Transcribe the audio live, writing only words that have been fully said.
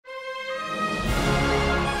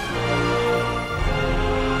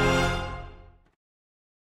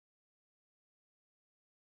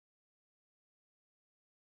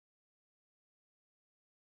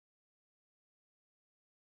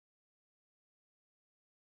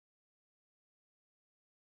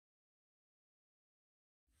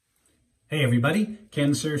Hey everybody,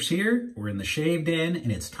 Kensurfs here. We're in the shave den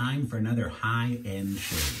and it's time for another high-end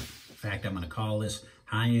shave. In fact, I'm going to call this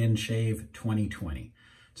High-End Shave 2020.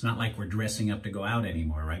 It's not like we're dressing up to go out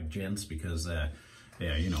anymore, right, gents? Because,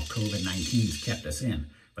 COVID-19's kept us in.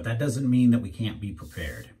 But that doesn't mean that we can't be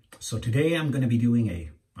prepared. So today I'm going to be doing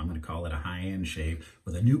I'm going to call it a high-end shave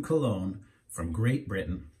with a new cologne from Great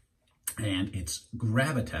Britain. And it's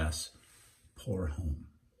Gravitas Pour Homme.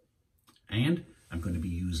 And I'm going to be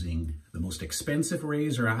using the most expensive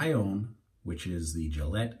razor I own, which is the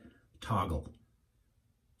Gillette Toggle.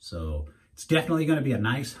 So it's definitely going to be a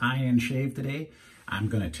nice high-end shave today. I'm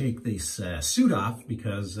going to take this suit off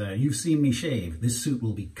because you've seen me shave. This suit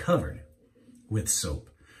will be covered with soap.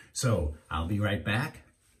 So I'll be right back.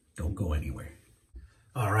 Don't go anywhere.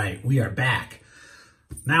 All right, we are back.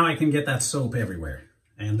 Now I can get that soap everywhere.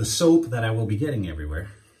 And the soap that I will be getting everywhere,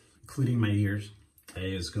 including my ears,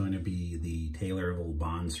 is going to be the Taylor of Old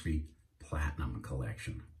Bond Street Platinum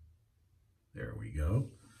Collection. There we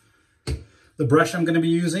go. The brush I'm going to be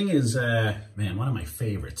using is, one of my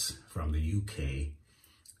favorites from the UK.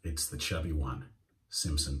 It's the chubby one,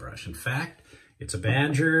 Simpson brush. In fact, it's a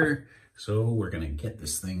Badger, so we're going to get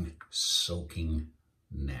this thing soaking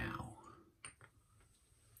now.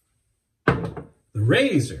 The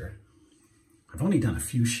razor, I've only done a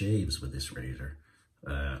few shaves with this razor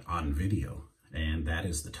on video. And that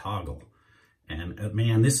is the Toggle. And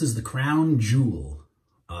man, this is the crown jewel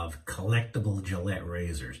of collectible Gillette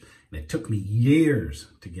razors. And it took me years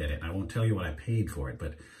to get it. And I won't tell you what I paid for it,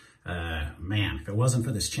 but man, if it wasn't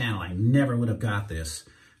for this channel, I never would have got this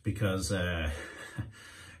because, I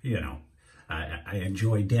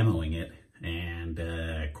enjoy demoing it.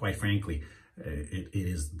 And quite frankly,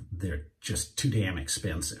 they're just too damn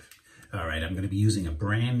expensive. All right, I'm going to be using a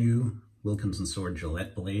brand new Wilkinson Sword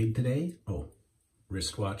Gillette blade today. Oh,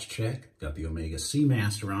 wristwatch check. Got the Omega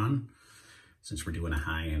Seamaster on. Since we're doing a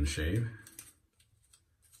high-end shave,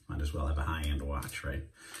 might as well have a high-end watch, right?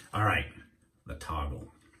 All right, the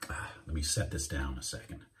Toggle. Let me set this down a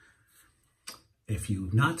second. If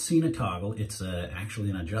you've not seen a Toggle, it's actually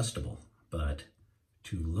an adjustable. But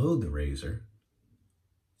to load the razor,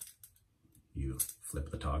 you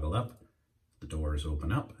flip the Toggle up. The doors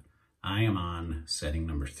open up. I am on setting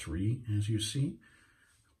number 3, as you see.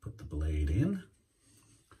 Put the blade in.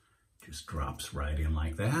 Just drops right in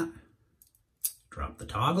like that. Drop the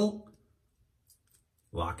Toggle.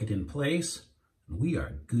 Lock it in place. And we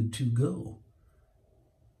are good to go.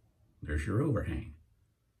 There's your overhang.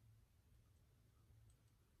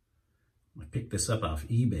 I picked this up off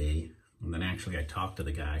eBay. And then actually I talked to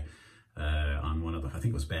the guy on one of the, I think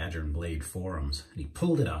it was Badger and Blade forums. And he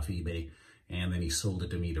pulled it off eBay. And then he sold it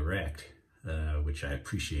to me direct, which I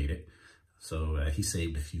appreciated. So he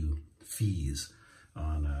saved a few fees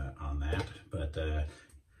on that, but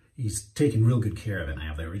he's taken real good care of it. And I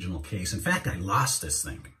have the original case. In fact, I lost this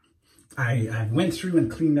thing. I went through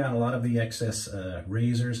and cleaned out a lot of the excess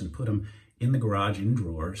razors and put them in the garage in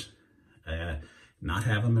drawers, not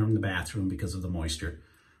have them in the bathroom because of the moisture,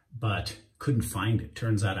 but couldn't find it.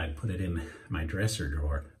 Turns out I'd put it in my dresser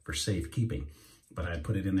drawer for safekeeping. But I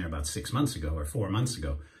put it in there about 6 months ago or 4 months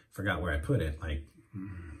ago. Forgot where I put it.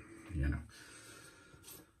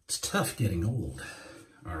 It's tough getting old.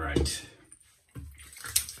 All right.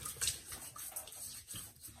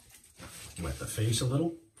 Wet the face a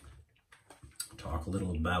little. Talk a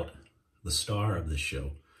little about the star of this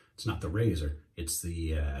show. It's not the razor. It's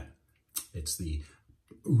the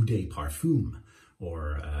Eau de Parfum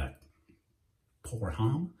or Pour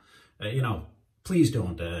Homme. Please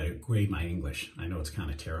don't grade my English. I know it's kind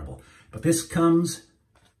of terrible. But this comes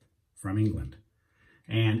from England.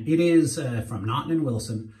 And it is from Naughton and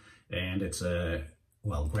Wilson. And it's,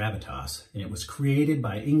 Gravitas. And it was created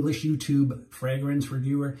by English YouTube fragrance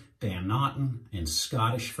reviewer Dan Naughton and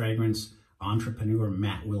Scottish fragrance entrepreneur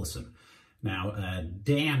Matt Wilson. Now,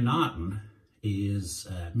 Dan Naughton is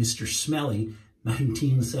Mr. Smelly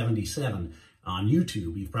 1977. On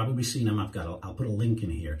YouTube, you've probably seen him. I'll put a link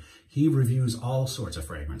in here. He reviews all sorts of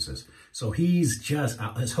fragrances. So he's just,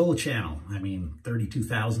 his whole channel,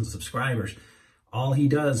 32,000 subscribers, all he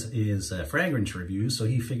does is fragrance reviews. So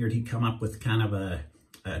he figured he'd come up with kind of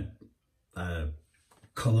a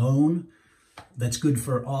cologne that's good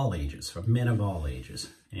for all ages, for men of all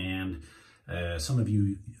ages. And some of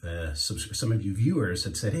you viewers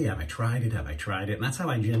had said, hey, have I tried it? Have I tried it? And that's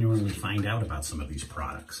how I genuinely find out about some of these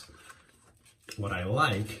products. What I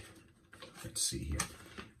like, let's see here,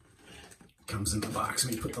 comes in the box.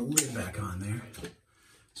 Let me put the lid back on there.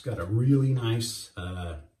 It's got a really nice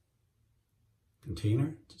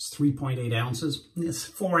container. It's 3.8 ounces. It's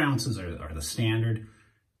 4 ounces are the standard.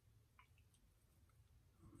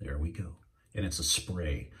 There we go. and it's a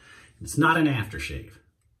spray. It's not an aftershave.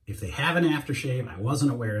 If they have an aftershave, I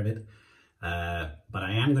wasn't aware of it, but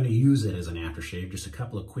I am going to use it as an aftershave, just a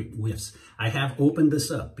couple of quick whiffs. I have opened this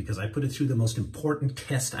up because I put it through the most important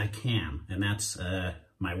test I can, and that's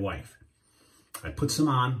my wife. I put some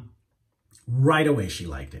on. Right away, she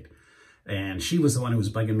liked it. And she was the one who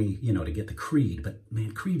was bugging me, you know, to get the Creed, but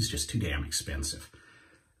man, Creed's just too damn expensive.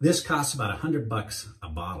 This costs about $100 a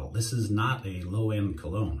bottle. This is not a low-end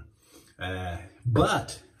cologne.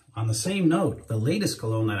 But on the same note, the latest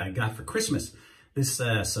cologne that I got for Christmas, this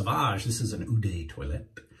Sauvage, this is an Eau de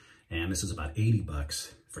Toilette, and this is about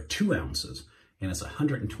 $80 for 2 ounces, and it's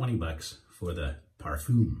 $120 for the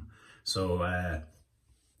parfum. So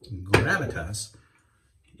Gravitas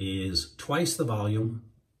is twice the volume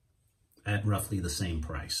at roughly the same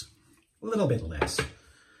price. A little bit less.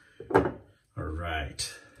 All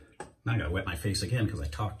right. Now I gotta wet my face again because I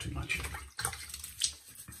talk too much.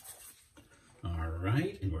 All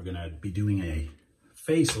right, and we're gonna be doing a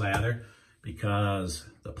face lather because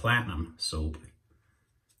the Platinum soap,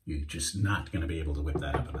 you're just not gonna be able to whip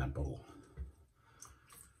that up in that bowl.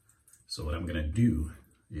 So what I'm gonna do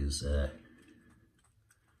is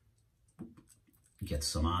get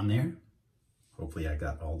some on there. Hopefully I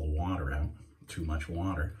got all the water out, too much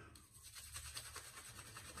water.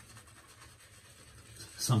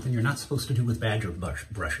 Something you're not supposed to do with badger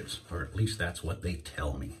brushes, or at least that's what they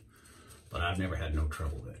tell me. But I've never had no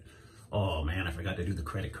trouble with it. Oh man, I forgot to do the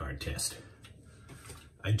credit card test.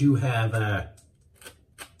 I do have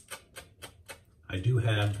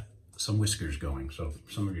some whiskers going. So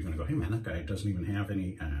some of you are gonna go, hey man, that guy doesn't even have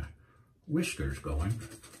any whiskers going,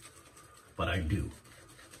 but I do.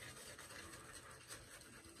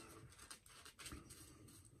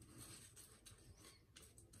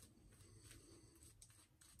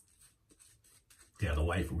 Yeah, the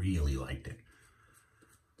wife really liked it.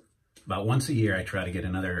 About once a year, I try to get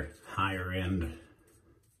another higher end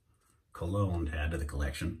cologne to add to the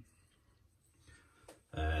collection.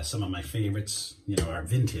 Some of my favorites, you know, are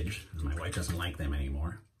vintage. My wife doesn't like them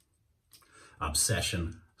anymore.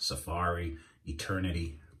 Obsession, Safari,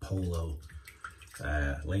 Eternity, Polo.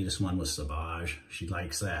 Latest one was Sauvage. She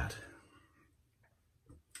likes that.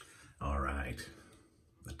 All right,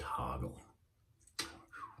 the toggle.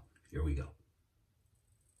 Here we go.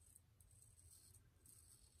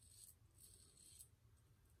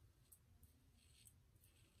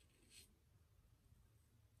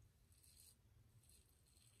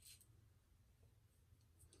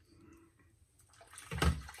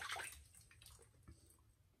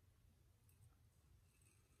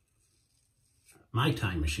 My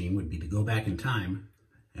time machine would be to go back in time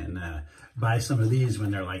and buy some of these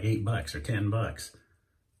when they're like $8 or $10.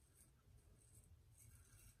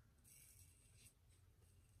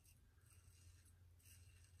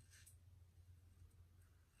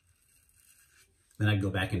 Then I'd go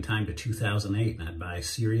back in time to 2008 and I'd buy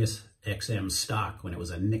Sirius XM stock when it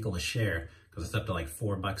was a nickel a share, because it's up to like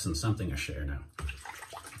 $4 and something a share now.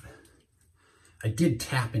 I did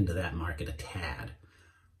tap into that market a tad.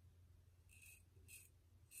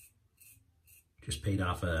 Just paid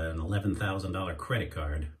off an $11,000 credit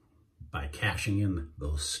card by cashing in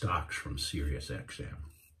those stocks from Sirius XM.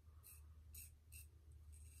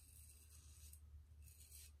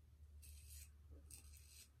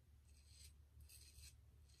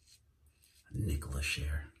 A nickel a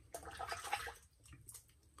share.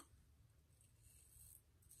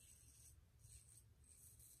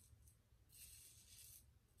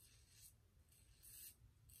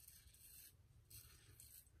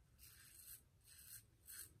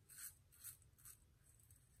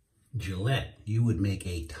 Gillette, you would make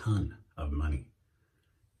a ton of money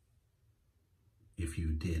if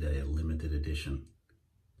you did a limited edition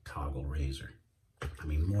toggle razor. I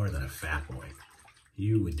mean, more than a Fat Boy.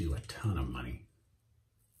 You would do a ton of money.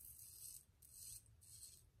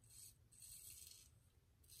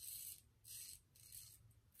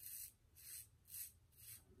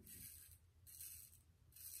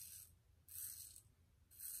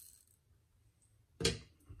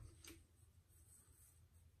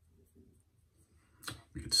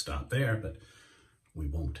 We could stop there, but we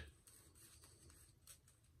won't.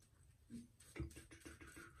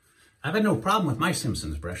 I've had no problem with my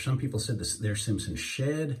Simpsons brush. Some people said their Simpsons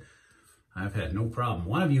shed. I've had no problem.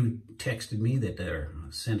 One of you texted me that,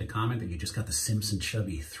 sent a comment that you just got the Simpson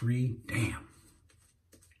Chubby 3. Damn.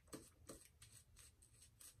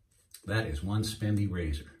 That is one spendy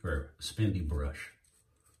razor, or spendy brush.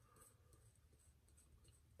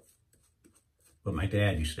 But my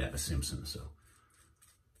dad used to have a Simpson, so.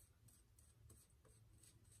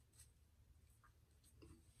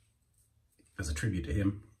 As a tribute to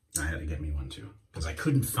him, I had to get me one too, because I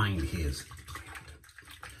couldn't find his.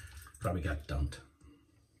 Probably got dumped.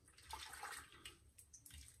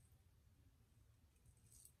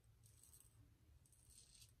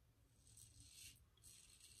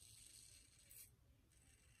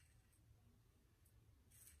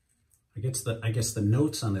 I guess the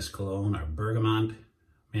notes on this cologne are bergamot,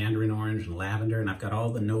 mandarin orange, and lavender, and I've got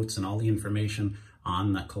all the notes and all the information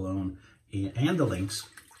on the cologne and the links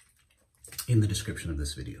in the description of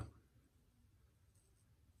this video.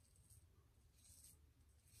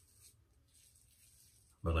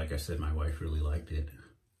 But like I said, my wife really liked it.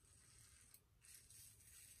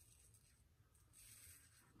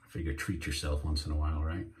 I figure treat yourself once in a while,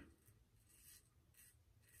 right?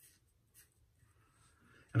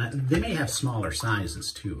 And they may have smaller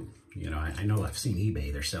sizes too. You know, I know I've seen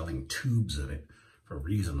eBay, they're selling tubes of it for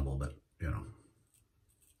reasonable, but you know.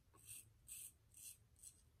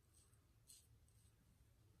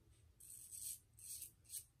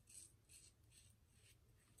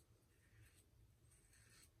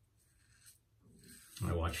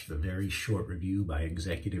 I watched a very short review by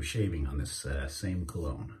Executive Shaving on this same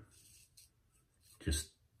cologne just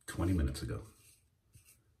 20 minutes ago.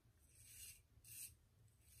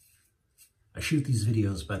 I shoot these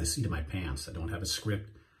videos by the seat of my pants. I don't have a script.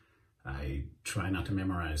 I try not to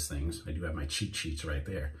memorize things. I do have my cheat sheets right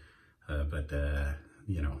there.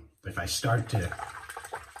 You know, if I start to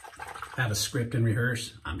have a script and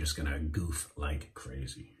rehearse, I'm just gonna goof like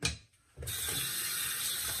crazy.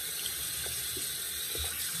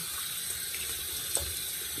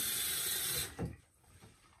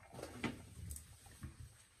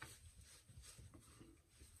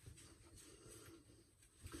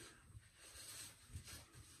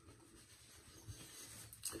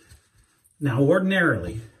 Now,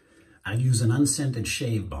 ordinarily, I use an unscented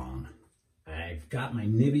shave balm. I've got my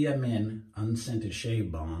Nivea Men unscented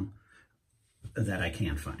shave balm that I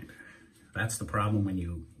can't find. That's the problem when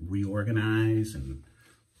you reorganize and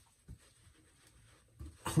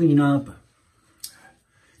clean up.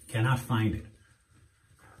 Cannot find it.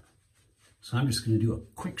 So I'm just going to do a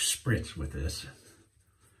quick spritz with this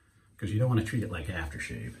because you don't want to treat it like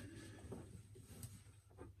aftershave.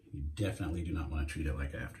 You definitely do not want to treat it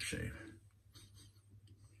like aftershave.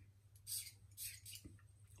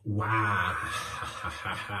 Wow.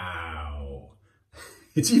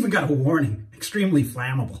 It's even got a warning, extremely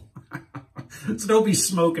flammable. So don't be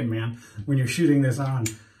smoking, man, when you're shooting this on.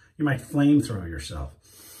 You might flamethrow yourself.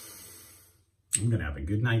 I'm going to have a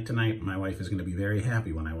good night tonight. My wife is going to be very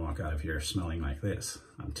happy when I walk out of here smelling like this.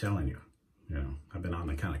 I'm telling you. You know, I've been on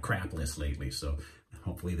the kind of crap list lately, so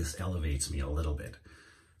hopefully this elevates me a little bit.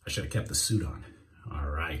 I should have kept the suit on. All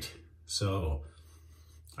right. So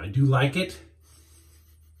I do like it.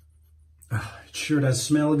 It sure does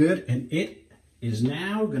smell good, and it is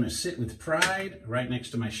now going to sit with pride right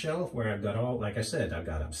next to my shelf where I've got all, like I said, I've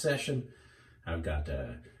got Obsession, I've got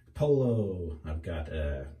Polo, I've got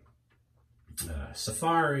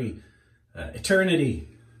Safari, Eternity.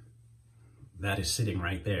 That is sitting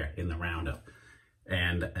right there in the roundup.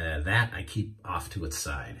 And that I keep off to its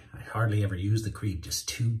side. I hardly ever use the cream, just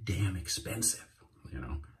too damn expensive, you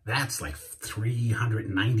know. That's like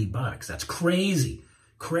 $390. That's crazy,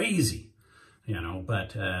 crazy. You know,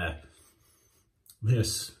 but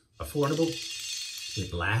this affordable,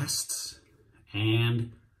 it lasts,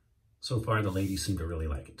 and so far the ladies seem to really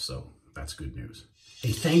like it, so that's good news.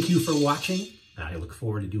 Hey, thank you for watching. I look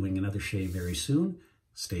forward to doing another shave very soon.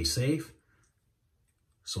 Stay safe.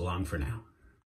 So long for now.